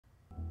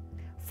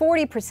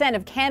40%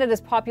 of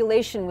Canada's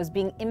population was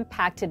being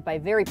impacted by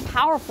very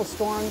powerful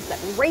storms that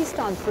raced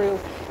on through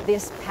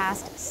this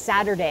past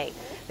Saturday.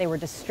 They were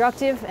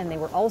destructive and they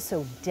were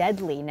also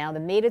deadly. Now, they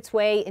made its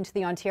way into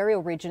the Ontario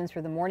region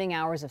through the morning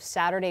hours of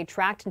Saturday,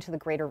 tracked into the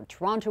Greater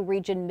Toronto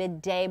region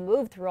midday,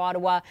 moved through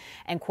Ottawa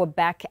and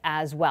Quebec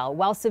as well.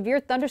 While severe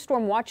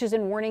thunderstorm watches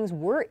and warnings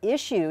were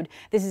issued,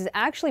 this is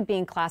actually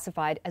being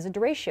classified as a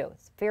DERECho.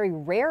 It's a very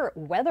rare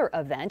weather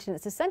event, and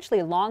it's essentially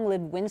a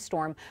long-lived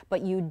windstorm,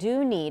 but you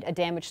do need a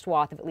damaged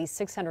swath of at least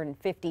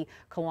 650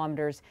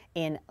 kilometers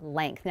in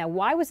length. Now,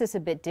 why was this a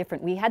bit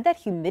different? We had that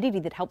humidity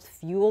that helps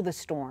fuel the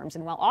storms,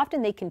 and while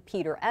often they can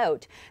peter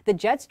out, the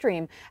jet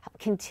stream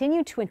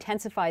continued to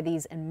intensify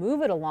these and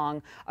move it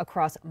along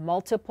across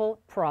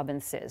multiple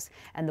provinces.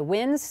 And the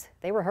winds,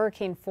 they were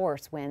hurricane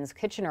force winds.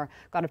 Kitchener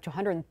got up to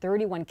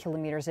 131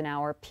 kilometers an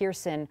hour,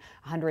 Pearson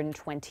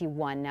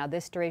 121. Now,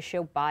 this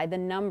DERECho, by the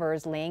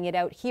numbers, laying it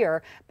out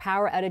here,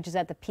 power outages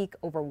at the peak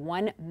over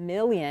 1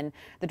 million.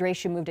 The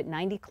DERECho moved at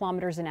 90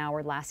 kilometers an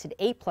hour, lasted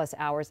 8+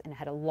 hours, and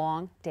had a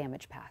long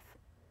damage path.